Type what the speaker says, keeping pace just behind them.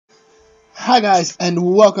Hi guys, and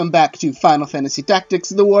welcome back to Final Fantasy Tactics,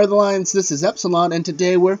 The War of the Lions. This is Epsilon, and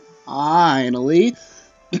today we're finally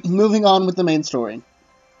moving on with the main story.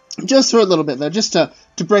 Just for a little bit, though, just to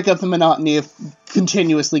break up the monotony of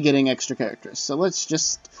continuously getting extra characters. So let's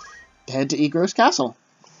just head to Igro's castle.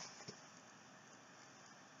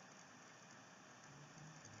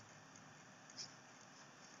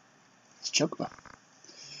 It's Chocobo.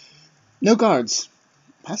 No guards.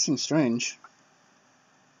 Passing strange.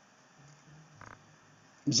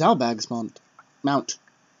 Zalbag's mount.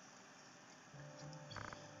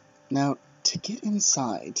 Now, to get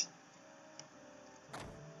inside...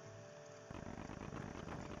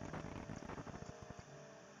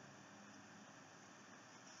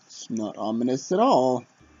 It's not ominous at all.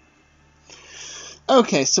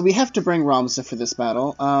 Okay, so we have to bring Ramza for this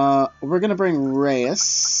battle. We're gonna bring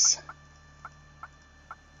Reyes.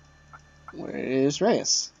 Where is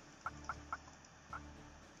Reyes?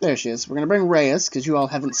 There she is. We're going to bring Reyes, because you all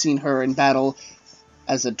haven't seen her in battle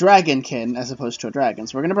as a dragonkin, as opposed to a dragon.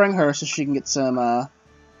 So we're going to bring her so she can get some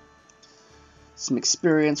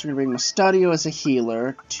experience. We're going to bring Mustadio as a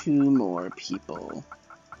healer. 2 more people.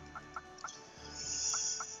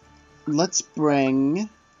 Let's bring...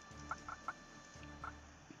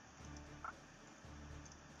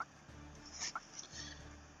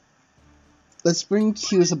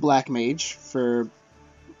 Q as a black mage for...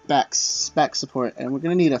 back support, and we're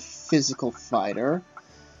gonna need a physical fighter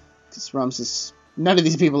because Ramza's none of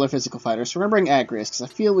these people are physical fighters, so we're gonna bring Agrias because I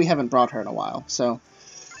feel we haven't brought her in a while. So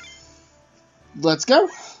let's go.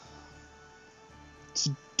 Let's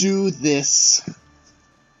do this.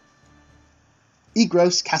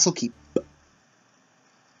 Igro's Castle Keep.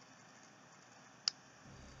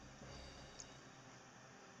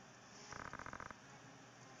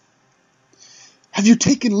 Have you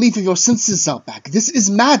taken leave of your senses, Zalbag? This is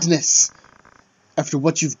madness! After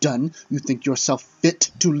what you've done, you think yourself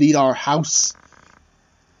fit to lead our house?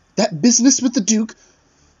 That business with the Duke,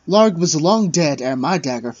 Larg was long dead ere my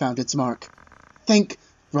dagger found its mark. Think,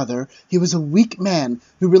 brother, he was a weak man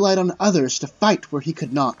who relied on others to fight where he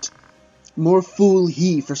could not. More fool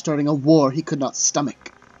he for starting a war he could not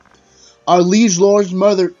stomach. Our liege lord's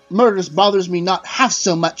murders bothers me not half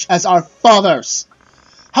so much as our father's.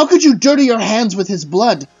 How could you dirty your hands with his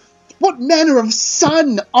blood? What manner of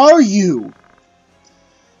son are you?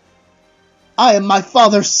 I am my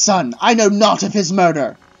father's son. I know naught of his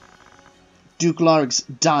murder. Duke Larg's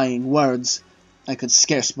dying words. I could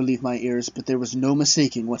scarce believe my ears, but there was no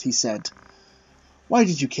mistaking what he said. Why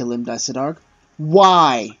did you kill him, Daisadarg?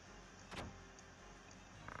 Why?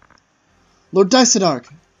 Lord Daisadarg,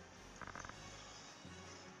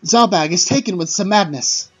 Zalbag is taken with some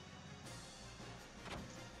madness.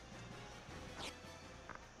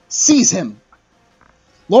 Seize him!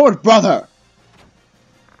 Lord brother!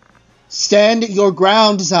 Stand your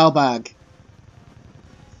ground, Zalbag.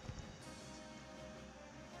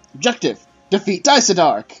 Objective: defeat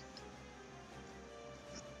Daisadarg.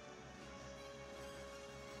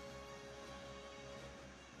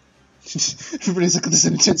 Everybody's looking at this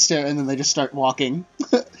intense stare, and then they just start walking.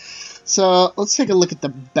 So, let's take a look at the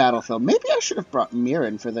battlefield. Maybe I should have brought Mir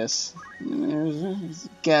in for this. He's a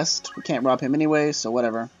guest. We can't rob him anyway, so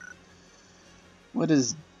whatever. What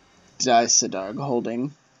is Daisadarg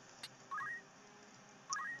holding?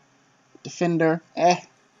 Defender?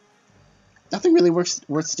 Nothing really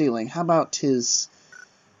worth stealing. How about his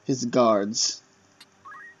guards?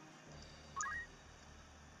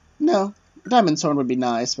 No. Diamond Sword would be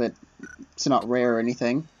nice, but it's not rare or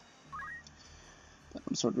anything.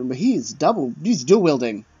 Diamond Sword, but he's dual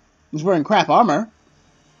wielding. He's wearing crap armor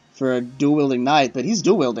for a dual wielding knight, but he's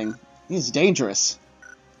dual wielding. He's dangerous.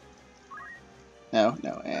 No,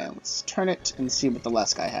 and let's turn it and see what the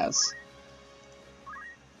last guy has.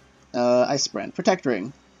 Ice Brand. Protect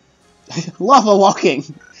Ring. Lava Walking!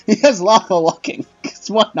 He has Lava Walking.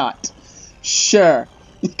 Why not? Sure.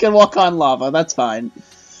 You can walk on lava, that's fine.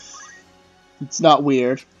 It's not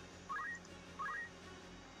weird.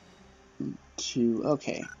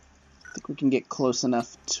 Okay. I think we can get close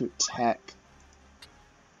enough to attack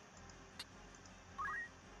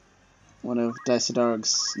one of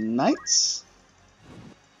Daisadarg's knights.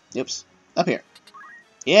 Oops. Up here.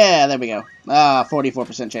 Yeah, there we go.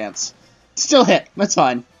 44% chance. Still hit. That's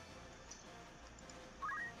fine.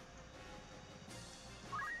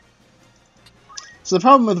 So the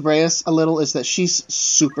problem with Reyes a little is that she's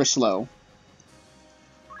super slow.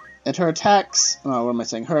 And her attacks... Oh, what am I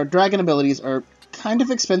saying? Her dragon abilities are kind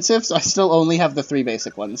of expensive, so I still only have the 3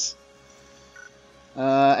 basic ones.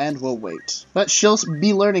 And we'll wait. But she'll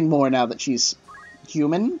be learning more now that she's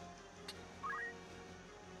human.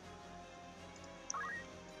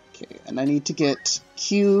 Okay, and I need to get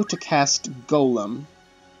Q to cast Golem.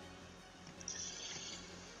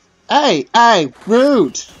 Hey! Hey!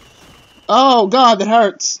 Rude! Oh god, that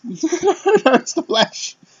hurts! It hurts the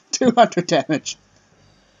flesh! 200 damage.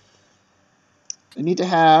 I need to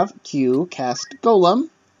have Q cast Golem.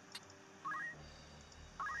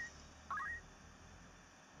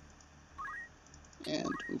 And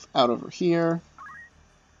move out over here.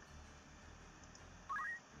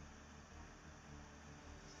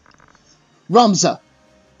 Ramza!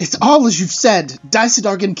 It's all as you've said.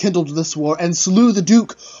 Daisadargan kindled this war and slew the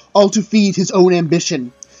Duke, all to feed his own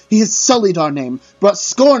ambition. He has sullied our name, brought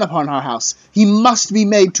scorn upon our house. He must be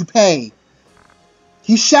made to pay.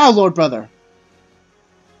 He shall, Lord Brother.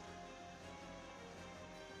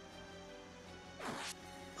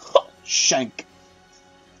 Shank.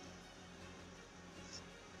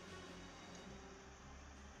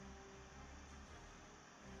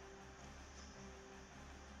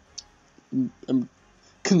 I'm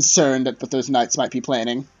concerned at what those knights might be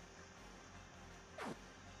planning.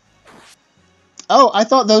 Oh, I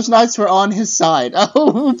thought those knights were on his side.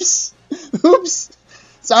 Oh, oops. Oops.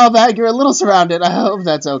 Saddlebag, you're a little surrounded. I hope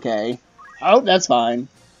that's okay. I hope that's fine.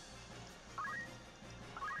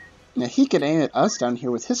 Now, he could aim at us down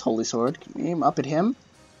here with his holy sword. Can we aim up at him?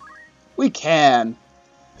 We can.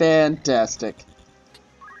 Fantastic.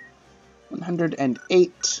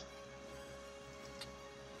 108.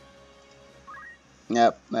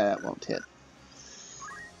 Nope, that won't hit.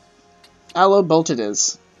 Aloe Bolt it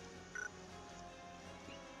is.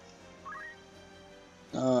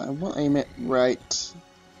 I will aim it right.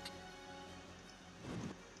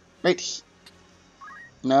 Right.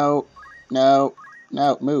 No, no,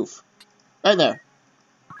 no, move. Right there.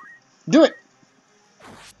 Do it!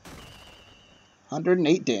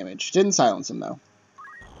 108 damage. Didn't silence him, though.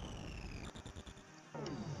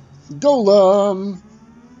 Golem!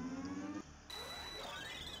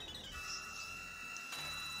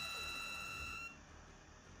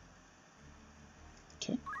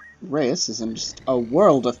 Okay. Reyes is in just a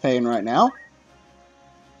world of pain right now.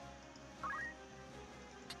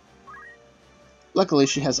 Luckily,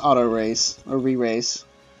 she has auto-raise, or re-raise.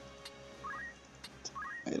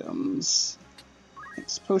 Items.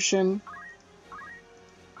 Next potion.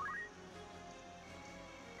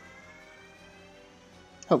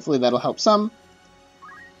 Hopefully that'll help some.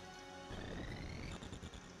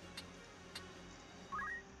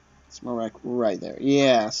 It's more like right there.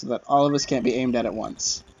 Yeah, so that all of us can't be aimed at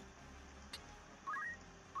once.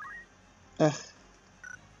 Ugh.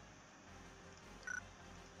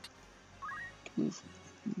 Move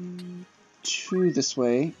 2 this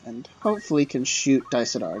way, and hopefully can shoot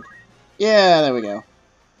Daisadarg. Yeah, there we go.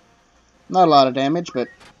 Not a lot of damage, but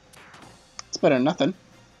it's better than nothing.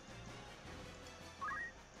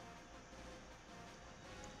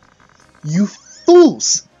 You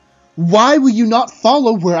fools! Why will you not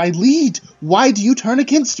follow where I lead? Why do you turn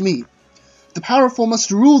against me? The powerful must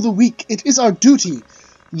rule the weak. It is our duty.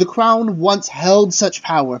 The crown once held such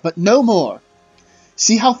power, but no more.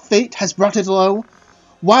 See how fate has brought it low?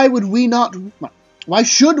 Why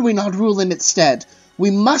should we not rule in its stead? We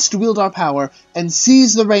must wield our power and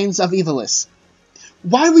seize the reins of Ivalice.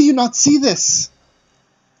 Why will you not see this?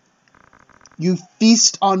 You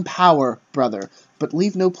feast on power, brother, but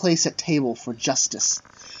leave no place at table for justice.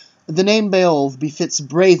 The name Beoulve befits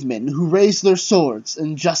brave men who raise their swords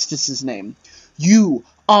in justice's name. You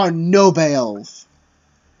are no Beoulve.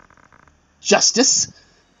 Justice?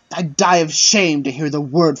 I'd die of shame to hear the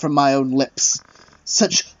word from my own lips.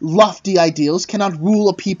 Such lofty ideals cannot rule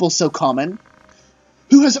a people so common.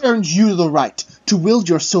 Who has earned you the right to wield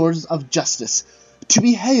your swords of justice, to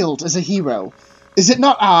be hailed as a hero? Is it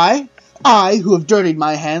not I? I who have dirtied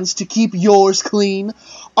my hands to keep yours clean?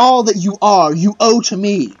 All that you are, you owe to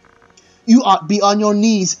me. You ought be on your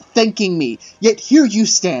knees thanking me, yet here you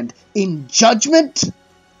stand, in judgment?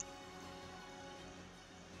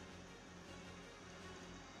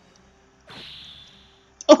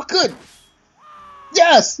 Oh, good!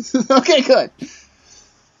 Yes! Okay, good.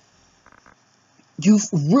 You've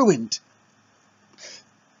ruined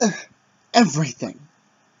everything.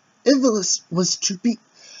 Ivalice was to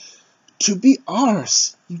be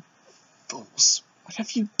ours. You fools. What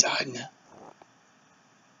have you done?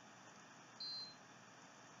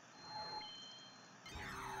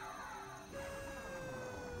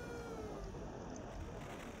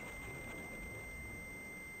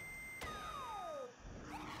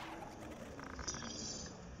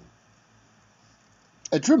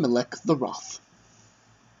 Adremelech the Wroth.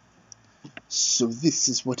 So this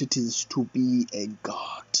is what it is to be a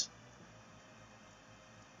god.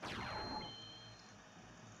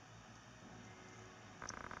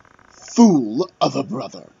 Fool of a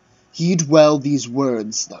brother, heed well these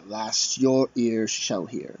words that last your ears shall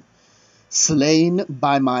hear. Slain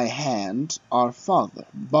by my hand, our father,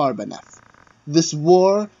 Barbaneth. This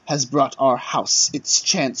war has brought our house its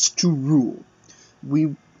chance to rule.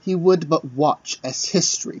 He would but watch as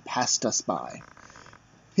history passed us by.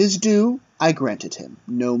 His due I granted him,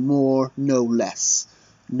 no more, no less.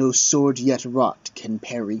 No sword yet wrought can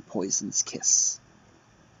parry poison's kiss.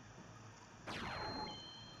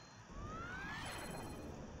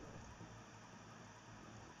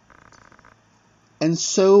 And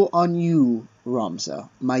so on you, Ramza,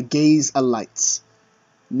 my gaze alights.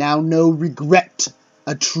 Now no regret,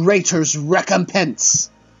 a traitor's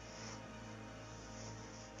recompense.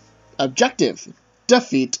 Objective,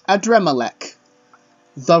 defeat Adremalech,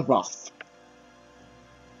 the Wrath.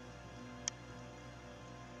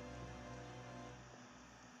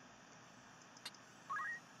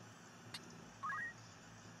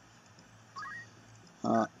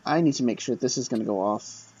 I need to make sure this is going to go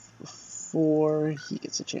off before he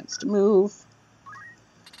gets a chance to move.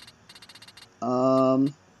 How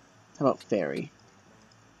about Fairy?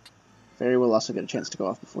 Fairy will also get a chance to go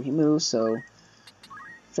off before he moves, so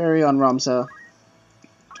Fairy on Ramza.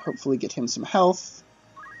 Hopefully get him some health.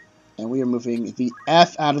 And we are moving the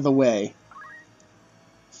F out of the way.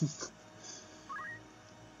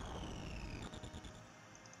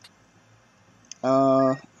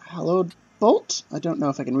 Hello, Bolt? I don't know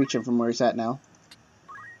if I can reach him from where he's at now.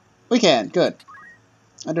 We can, good.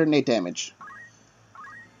 108 damage.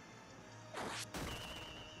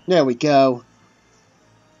 There we go.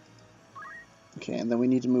 Okay, and then we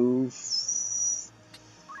need to move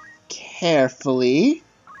carefully.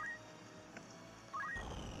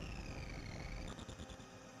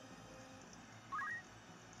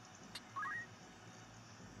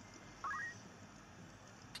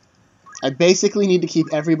 I basically need to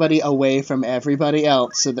keep everybody away from everybody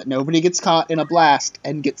else so that nobody gets caught in a blast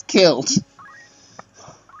and gets killed.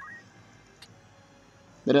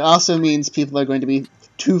 But it also means people are going to be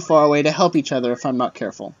too far away to help each other if I'm not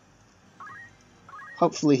careful.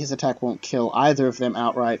 Hopefully his attack won't kill either of them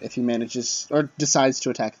outright if he manages or decides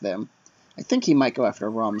to attack them. I think he might go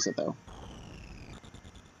after Ramza, though.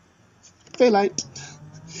 Phaelite.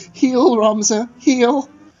 Heal, Ramza. Heal.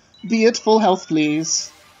 Be at full health,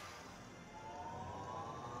 please.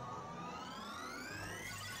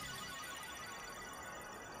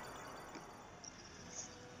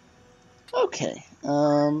 Okay,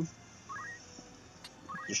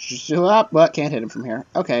 just up, but can't hit him from here.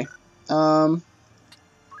 Okay, we'll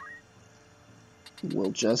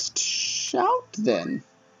just shout then.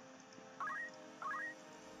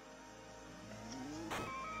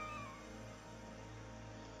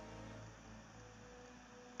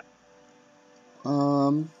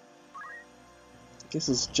 I guess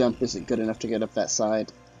his jump isn't good enough to get up that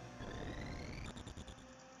side.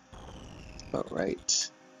 But right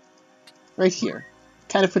here.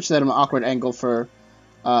 Kind of puts that at an awkward angle for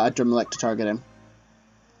Adremalech to target him.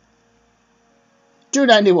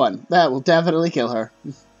 291. That will definitely kill her.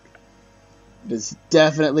 It is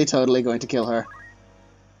definitely totally going to kill her.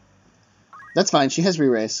 That's fine. She has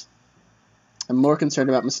re-raise. I'm more concerned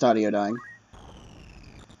about Mustadio dying.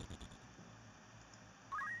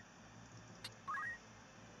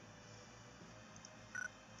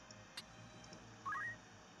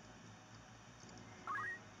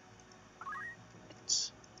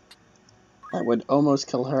 That would almost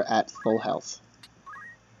kill her at full health.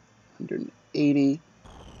 180.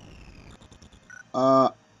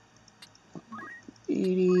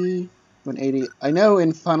 80. 180. I know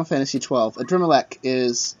in Final Fantasy XII, Adremalech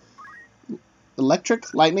is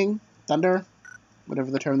electric, lightning, thunder,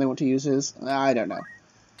 whatever the term they want to use is. I don't know.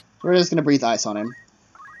 We're just going to breathe ice on him.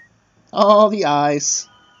 Oh, the ice.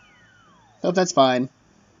 Hope that's fine.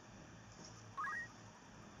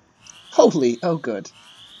 Holy, oh good.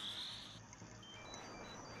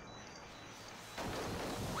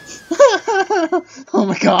 Oh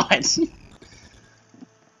my god.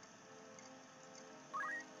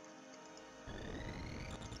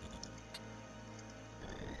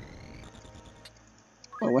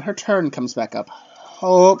 Well, when her turn comes back up,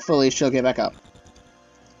 hopefully she'll get back up.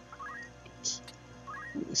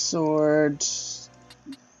 Sword.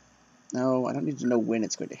 No, I don't need to know when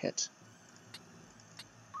it's going to hit.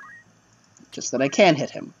 Just that I can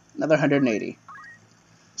hit him. Another 180.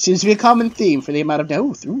 Seems to be a common theme for the amount of...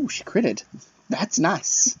 Oh, ooh, she critted. That's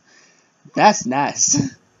nice. That's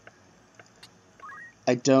nice.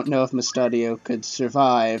 I don't know if Mustadio could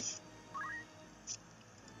survive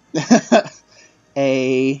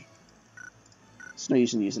a... It's no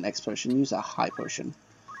use in using an X potion. Use a high potion.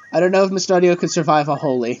 I don't know if Mustadio could survive a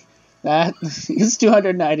holy. That is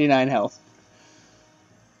 299 health.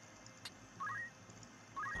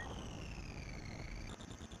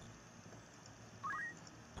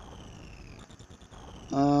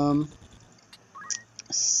 I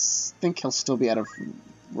think he'll still be out of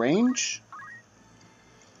range.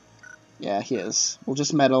 Yeah, he is. We'll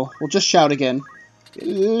just meddle. We'll just shout again. A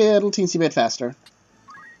little teensy bit faster.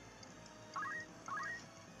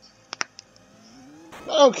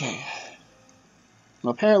 Okay.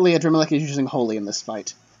 Well, apparently Adremalek is using Holy in this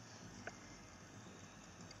fight.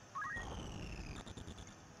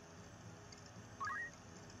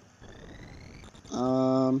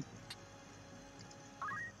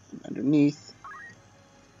 Underneath.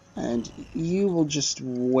 And you will just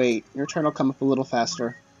wait. Your turn will come up a little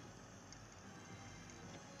faster.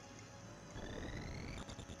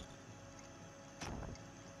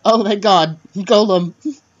 Oh, thank God! Golem!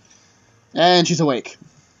 And she's awake.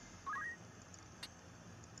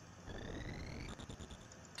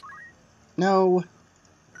 No.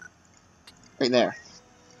 Right there.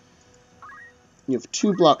 You have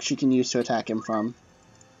 2 blocks you can use to attack him from.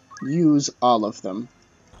 Use all of them.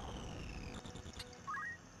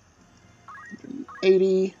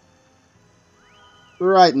 80.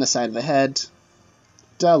 Right in the side of the head.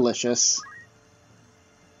 Delicious.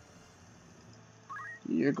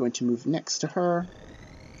 You're going to move next to her.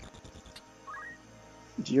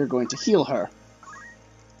 You're going to heal her.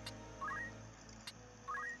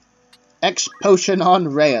 X potion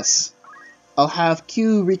on Reyes. I'll have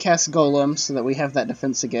Q recast Golem so that we have that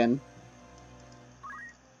defense again.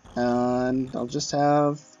 And I'll just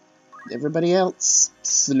have everybody else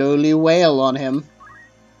slowly wail on him.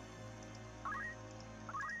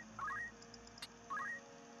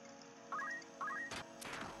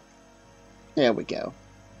 There we go.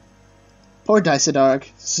 Poor Dysadarg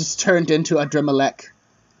is turned into Adremalek.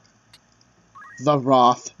 The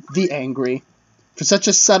Wroth, the Angry. For such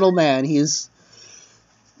a subtle man, he's,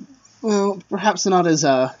 well, perhaps not as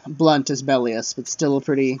blunt as Bellius, but still a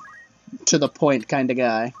pretty to-the-point kind of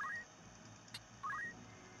guy.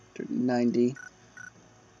 90.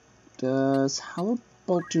 Does Hollow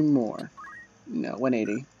Bolt do more? No,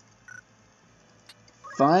 180.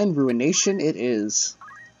 Fine, Ruination it is.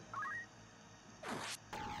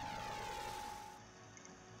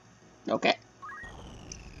 Okay.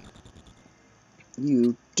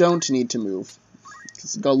 You don't need to move,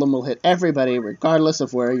 because Golem will hit everybody regardless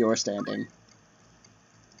of where you're standing.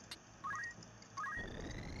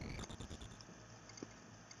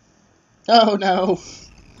 Oh no!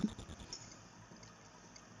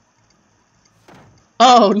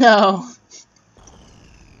 Oh no!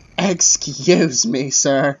 Excuse me,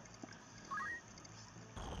 sir.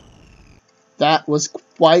 That was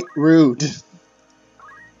quite rude.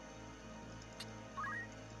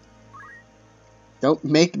 Don't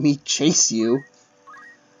make me chase you.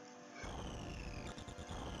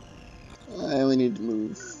 I only need to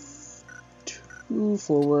move 2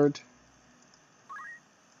 forward.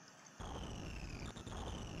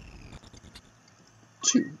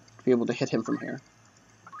 2 to be able to hit him from here.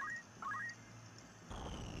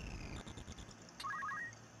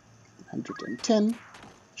 $110.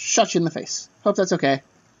 Shot you in the face. Hope that's okay.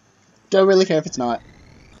 Don't really care if it's not.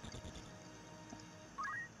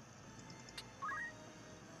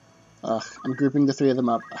 Ugh, I'm grouping the 3 of them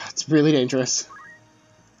up. It's really dangerous.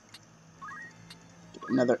 Get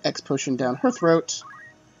another X potion down her throat.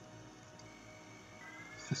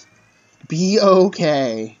 Be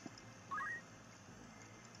okay.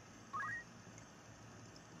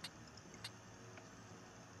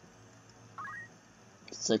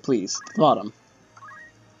 Say please, to the bottom.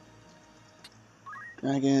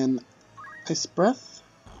 Dragon, Ice Breath.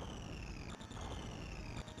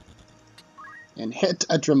 And hit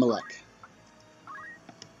Adremalek.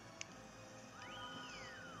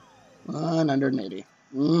 180.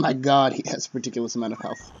 My God, he has a ridiculous amount of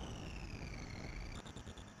health.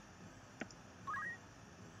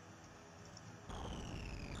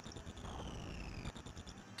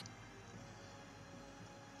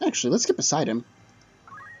 Actually, let's get beside him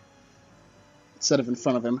instead of in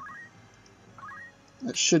front of him.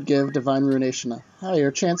 That should give Divine Ruination a higher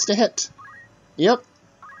chance to hit. Yep.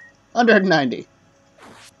 190.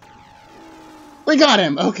 We got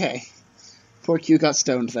him! Okay. Poor Q got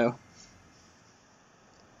stoned, though.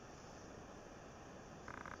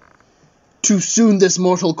 Too soon this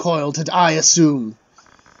mortal coil did I assume.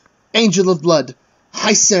 Angel of blood,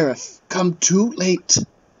 high seraph, come too late.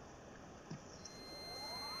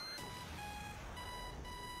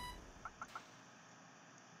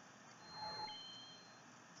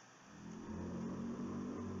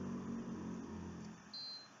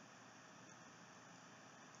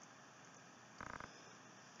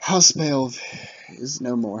 House Beoulve is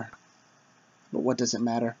no more. But what does it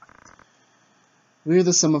matter? We are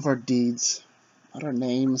the sum of our deeds, not our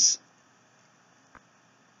names.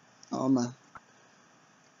 Alma.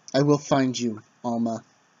 I will find you, Alma.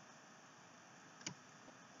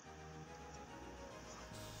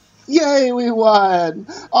 Yay, we won!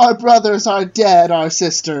 Our brothers are dead, our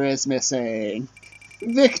sister is missing.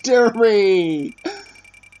 Victory!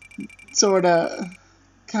 Sorta.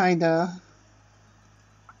 Kinda.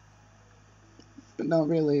 But not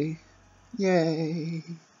really. Yay.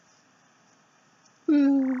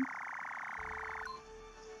 Woo.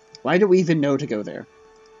 Why do we even know to go there?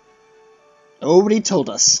 Nobody told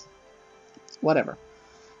us. Whatever.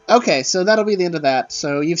 Okay, so that'll be the end of that.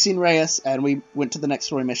 So you've seen Reyes, and we went to the next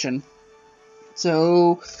story mission.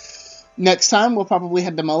 So next time we'll probably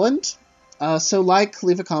head to Mulland. So like,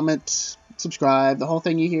 leave a comment, subscribe, the whole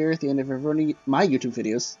thing you hear at the end of my YouTube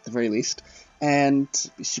videos, at the very least. And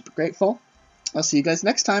be super grateful. I'll see you guys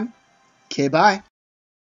next time. Okay, bye.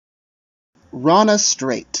 Rana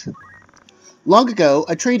Strait. Long ago,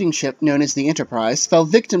 a trading ship known as the Enterprise fell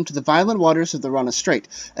victim to the violent waters of the Rana Strait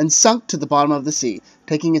and sunk to the bottom of the sea,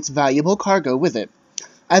 taking its valuable cargo with it.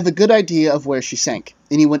 I have a good idea of where she sank.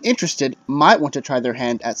 Anyone interested might want to try their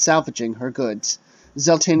hand at salvaging her goods.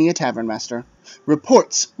 Zeltania Tavern Master.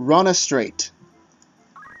 Reports Rana Strait.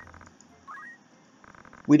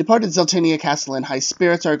 We departed Zeltania Castle in high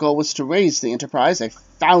spirits. Our goal was to raise the Enterprise, a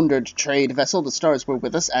foundered trade vessel. The stars were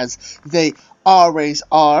with us, as they always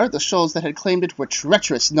are. The shoals that had claimed it were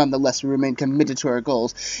treacherous. Nonetheless, we remained committed to our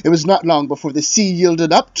goals. It was not long before the sea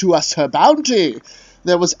yielded up to us her bounty.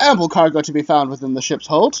 There was ample cargo to be found within the ship's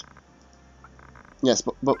hold. Yes,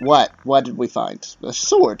 but what? What did we find? A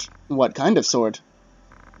sword. What kind of sword?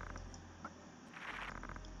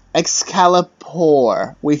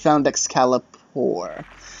 Excalibur. We found Excalibur.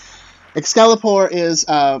 Excalibur is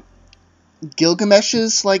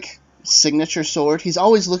Gilgamesh's signature sword. He's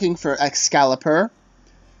always looking for Excalibur,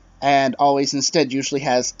 and always instead usually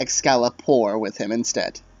has Excalibur with him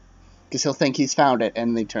instead, because he'll think he's found it,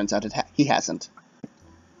 and it turns out he hasn't.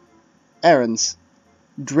 Errands.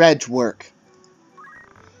 Dredge work.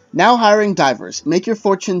 Now hiring divers. Make your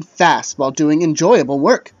fortune fast while doing enjoyable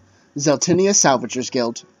work. Zeltania Salvagers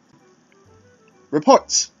Guild.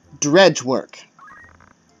 Reports. Dredge work.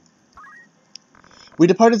 We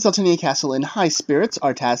departed Zeltania Castle in high spirits,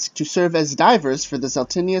 our task to serve as divers for the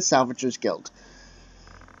Zeltania Salvagers Guild.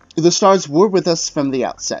 The stars were with us from the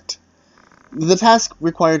outset. The task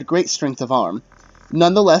required great strength of arm.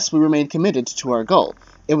 Nonetheless, we remained committed to our goal.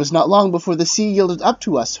 It was not long before the sea yielded up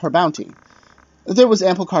to us her bounty. There was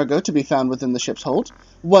ample cargo to be found within the ship's hold.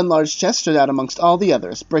 One large chest stood out amongst all the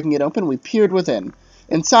others. Breaking it open, we peered within.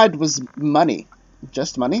 Inside was money.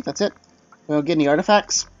 Just money? That's it? We don't get any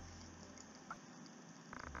artifacts?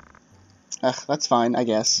 Ugh, that's fine, I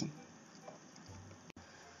guess.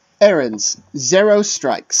 Errands. Zero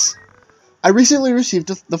strikes. I recently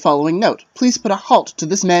received the following note. Please put a halt to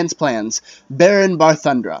this man's plans. Baron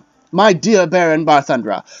Barthundra. My dear Baron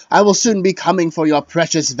Barthundra, I will soon be coming for your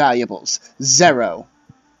precious valuables. Zero.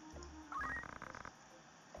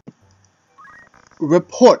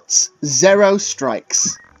 Reports. Zero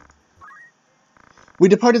strikes. We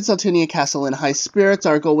departed Zeltania Castle in high spirits.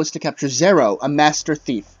 Our goal was to capture Zero, a master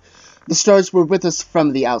thief. The stars were with us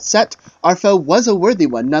from the outset. Our foe was a worthy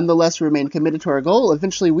one. Nonetheless, we remained committed to our goal.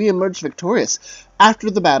 Eventually, we emerged victorious. After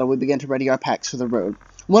the battle, we began to ready our packs for the road.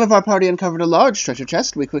 One of our party uncovered a large treasure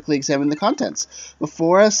chest. We quickly examined the contents.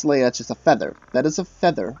 Before us lay just a feather. That is a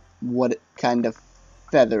feather. What kind of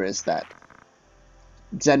feather is that?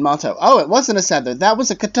 Zenmato. Oh, it wasn't a feather. That was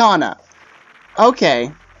a katana.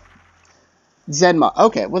 Okay. Zenma.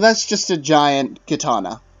 Okay, well that's just a giant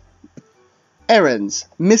katana. Errands.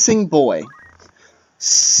 Missing boy.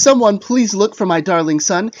 Someone please look for my darling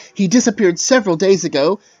son. He disappeared several days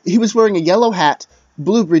ago. He was wearing a yellow hat,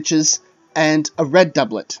 blue breeches, and a red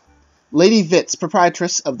doublet. Lady Vitz,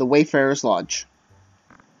 proprietress of the Wayfarer's Lodge.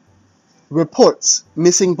 Reports.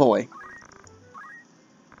 Missing boy.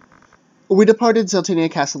 We departed Zeltania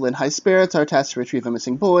Castle in high spirits. Our task to retrieve a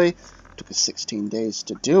missing boy. Took us 16 days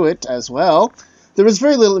to do it as well. There was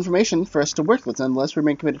very little information for us to work with. Nonetheless, we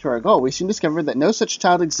remained committed to our goal. We soon discovered that no such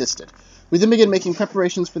child existed. We then began making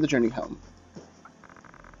preparations for the journey home.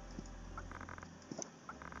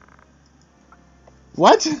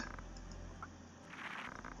 What?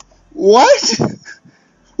 What?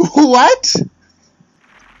 What?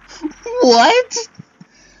 What?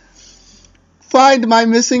 Find my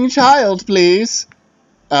missing child, please.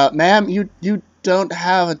 Ma'am, you don't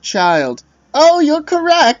have a child. Oh, you're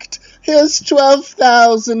correct. Here's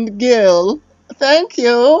 12,000 gil. Thank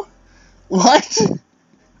you. What?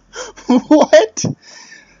 What?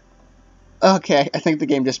 Okay, I think the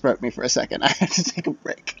game just broke me for a second. I have to take a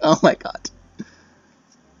break. Oh my god.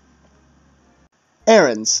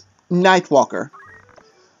 Errands. Nightwalker.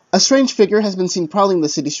 A strange figure has been seen prowling the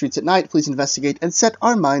city streets at night. Please investigate and set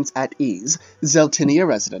our minds at ease. Zeltinia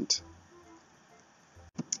resident.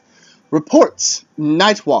 Reports.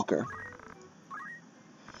 Nightwalker.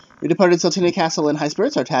 We departed Zeltinia Castle in high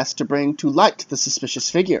spirits. Our task to bring to light the suspicious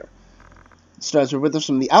figure. The stars were with us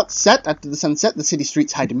from the outset. After the sunset, the city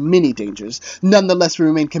streets hide many dangers. Nonetheless, we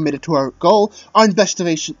remain committed to our goal. Our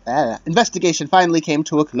investigation finally came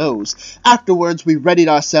to a close. Afterwards, we readied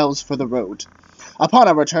ourselves for the road. Upon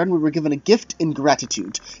our return, we were given a gift in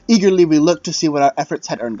gratitude. Eagerly, we looked to see what our efforts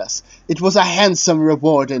had earned us. It was a handsome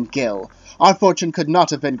reward and gil. Our fortune could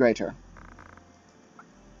not have been greater.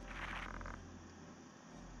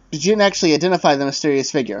 But you didn't actually identify the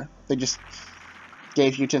mysterious figure. They just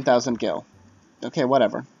gave you 10,000 gil. Okay,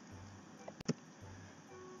 whatever.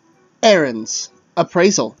 Errands.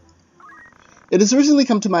 Appraisal. It has recently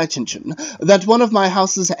come to my attention that one of my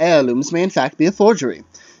house's heirlooms may in fact be a forgery.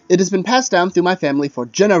 It has been passed down through my family for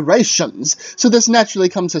generations, so this naturally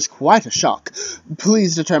comes as quite a shock.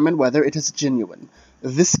 Please determine whether it is genuine.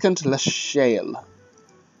 Viscount Lachelle.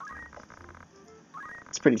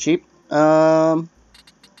 It's pretty cheap.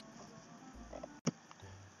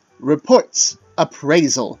 Reports.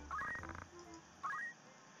 Appraisal.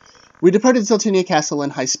 We departed Zeltinia Castle in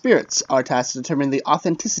high spirits. Our task to determine the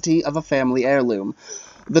authenticity of a family heirloom.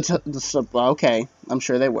 Okay, I'm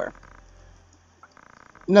sure they were.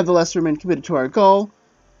 Nonetheless, we remained committed to our goal.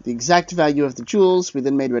 The exact value of the jewels, we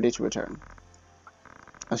then made ready to return.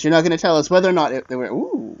 So you're not going to tell us whether or not they were...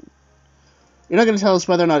 Ooh. You're not going to tell us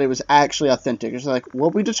whether or not it was actually authentic. It's like,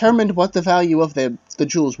 well, we determined what the value of the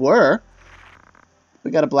jewels were.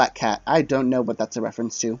 We got a black cat. I don't know what that's a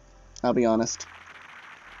reference to. I'll be honest.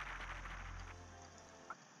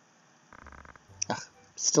 Ugh,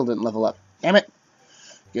 still didn't level up. Damn it.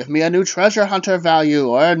 Give me a new treasure hunter value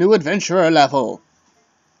or a new adventurer level.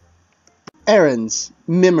 Errands.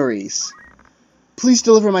 Memories. Please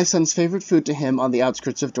deliver my son's favorite food to him on the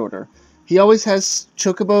outskirts of Dorder. He always has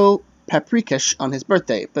chocobo paprikash on his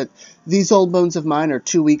birthday, but these old bones of mine are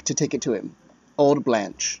too weak to take it to him. Old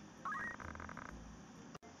Blanche.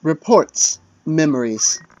 Reports.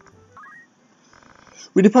 Memories.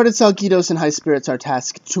 We departed Salgidos in high spirits, our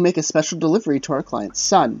task to make a special delivery to our client's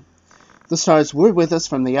son. The stars were with us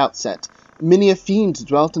from the outset. Many a fiend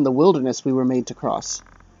dwelt in the wilderness we were made to cross.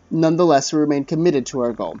 Nonetheless, we remained committed to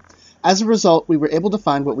our goal. As a result, we were able to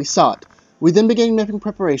find what we sought. We then began making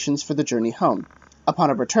preparations for the journey home. Upon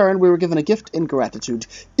our return, we were given a gift in gratitude.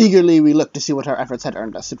 Eagerly, we looked to see what our efforts had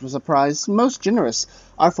earned us. It was a prize most generous.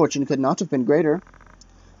 Our fortune could not have been greater.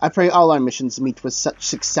 I pray all our missions meet with such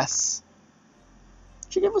success.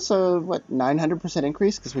 Did you give us a, 900%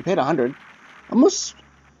 increase? Because we paid 100. Almost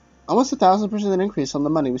 1,000% increase on the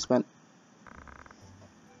money we spent.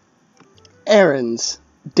 Errands.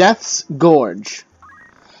 Death's Gorge.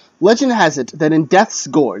 Legend has it that in Death's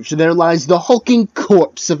Gorge there lies the hulking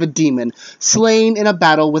corpse of a demon, slain in a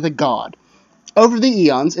battle with a god. Over the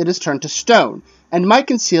eons it has turned to stone, and might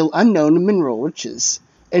conceal unknown mineral riches.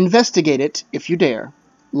 Investigate it, if you dare.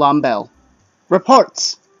 Lombell.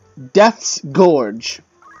 Reports. Death's Gorge.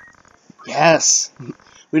 Yes.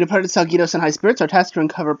 We departed Salgidos in high spirits, our task to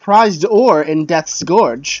uncover prized ore in Death's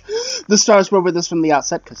Gorge. The stars were with us from the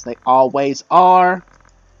outset, because they always are.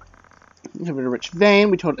 We covered a rich vein.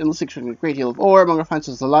 We told endlessly extracting a great deal of ore. Among our finds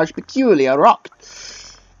was a large, peculiar rock.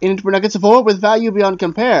 In it were nuggets of ore with value beyond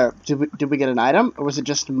compare. Did we get an item, or was it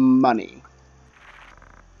just money?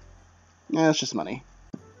 Yeah, it's just money.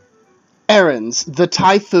 Errands. The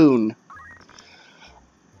Typhoon.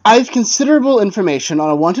 I have considerable information on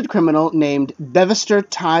a wanted criminal named Bevister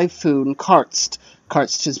Typhoon Karst.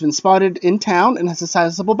 Karst has been spotted in town and has a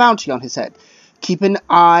sizable bounty on his head. Keep an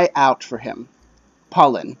eye out for him.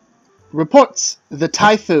 Pollen. Reports. The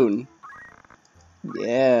Typhoon.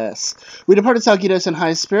 Yes. We departed Salgidos in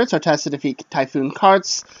high spirits, our task to defeat Typhoon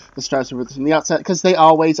Karst. The stars were with us from the outset, because they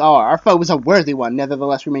always are. Our foe was a worthy one,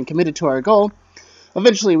 nevertheless remained committed to our goal.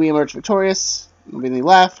 Eventually we emerged victorious. We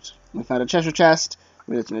left. We found a treasure chest.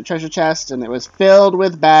 We looked in a treasure chest, and it was filled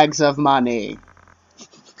with bags of money.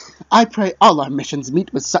 I pray all our missions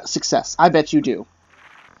meet with success. I bet you do.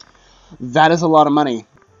 That is a lot of money.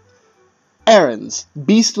 Errands.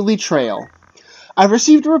 Beastly Trail. I've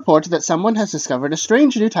received a report that someone has discovered a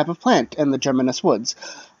strange new type of plant in the Germanus woods.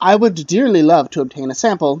 I would dearly love to obtain a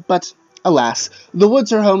sample, but, alas, the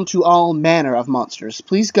woods are home to all manner of monsters.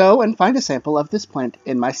 Please go and find a sample of this plant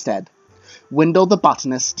in my stead. Wendell the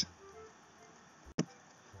Botanist.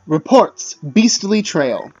 Reports. Beastly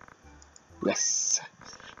Trail. Yes.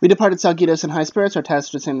 We departed Salgitos in high spirits, our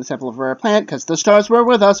task to obtain the sample of a rare plant, because the stars were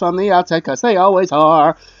with us on the outside, because they always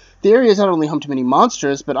are. The area is not only home to many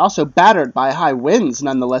monsters, but also battered by high winds.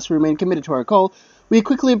 Nonetheless, we remained committed to our goal. We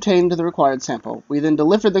quickly obtained the required sample. We then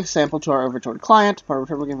delivered the sample to our overjoyed client. Upon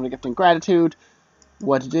return, we gave him a gift in gratitude.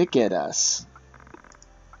 What did it get us?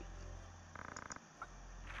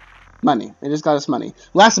 Money. It just got us money.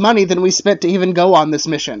 Less money than we spent to even go on this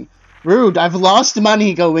mission. Rude. I've lost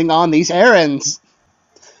money going on these errands.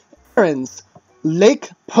 Lake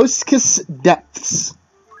Poskus Depths.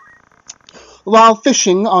 While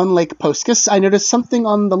fishing on Lake Poskus, I noticed something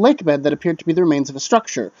on the lake bed that appeared to be the remains of a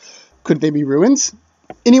structure. Could they be ruins?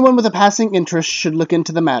 Anyone with a passing interest should look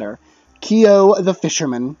into the matter. Kyo the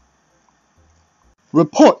fisherman.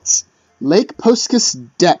 Reports. Lake Poskus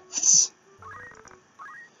Depths.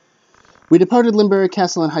 We departed Limbury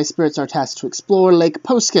Castle in high spirits, our task to explore Lake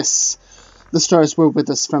Poskus. The stars were with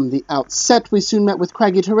us from the outset. We soon met with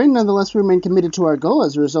craggy terrain. Nonetheless, we remained committed to our goal.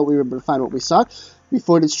 As a result, we were able to find what we sought. We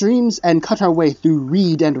forded streams and cut our way through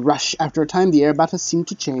reed and rush. After a time, the air about us seemed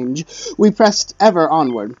to change. We pressed ever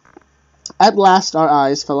onward. At last, our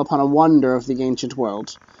eyes fell upon a wonder of the ancient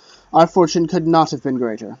world. Our fortune could not have been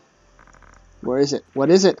greater. Where is it? What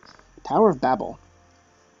is it? Tower of Babel.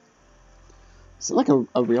 Is it like a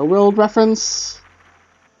real-world reference?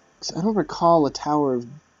 'Cause I don't recall a Tower of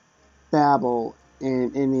Babel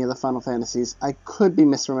in any of the Final Fantasies. I could be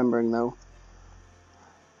misremembering, though.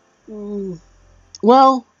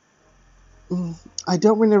 Well, I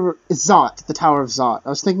don't remember... Zot, the Tower of Zot. I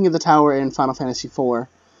was thinking of the tower in Final Fantasy IV.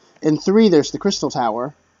 In 3, there's the Crystal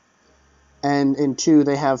Tower. And in 2,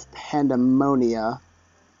 they have Pandemonia.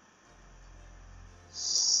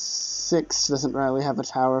 6 doesn't really have a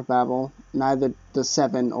Tower of Babel. Neither does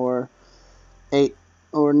 7 or 8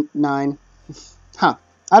 or 9. Huh.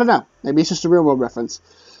 I don't know. Maybe it's just a real-world reference.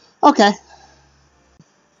 Okay.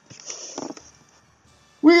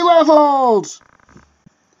 We leveled!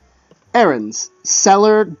 Errands.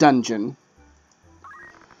 Cellar Dungeon.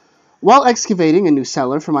 While excavating a new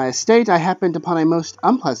cellar for my estate, I happened upon a most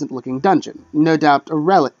unpleasant-looking dungeon. No doubt a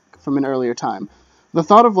relic from an earlier time. The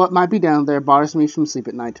thought of what might be down there bars me from sleep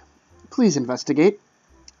at night. Please investigate.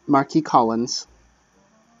 Marquis Collins.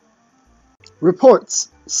 Reports.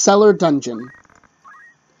 Cellar Dungeon.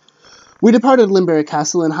 We departed Limbury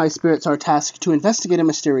Castle in high spirits, our task to investigate a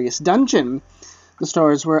mysterious dungeon. The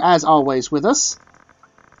stars were, as always, with us.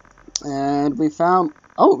 And we found...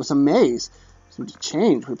 Oh, it was a maze. It seemed to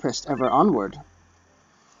change. We pressed ever onward.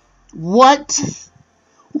 What?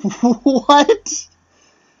 What?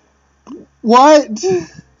 What?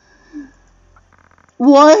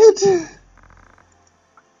 What?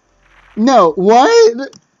 No,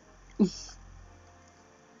 what?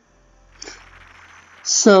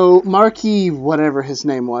 So, Marquis, whatever his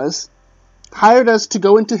name was, hired us to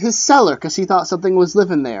go into his cellar because he thought something was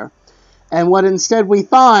living there. And what instead we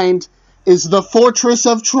find is the Fortress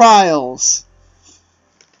of Trials.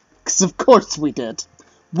 Because of course we did.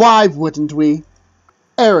 Why wouldn't we?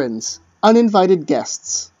 Errands. Uninvited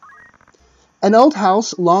guests. An old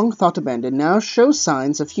house, long thought abandoned, now shows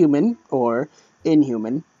signs of human, or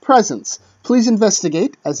inhuman, presence. Please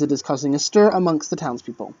investigate, as it is causing a stir amongst the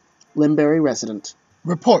townspeople. Limbury resident.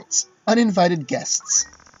 Reports. Uninvited guests.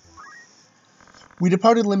 We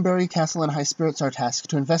departed Limbury Castle in high spirits, our task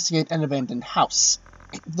to investigate an abandoned house.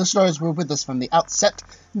 The stars were with us from the outset.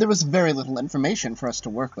 There was very little information for us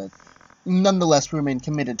to work with. Nonetheless, we remained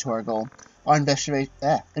committed to our goal. Our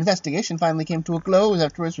investigation finally came to a close.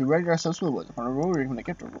 Afterwards, we readied ourselves for the woods. Upon a roll, we were given a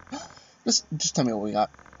gift. Just tell me what we got.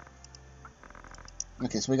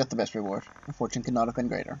 Okay, so we got the best reward. Our fortune could not have been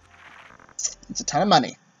greater. It's a ton of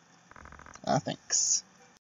money. Thanks.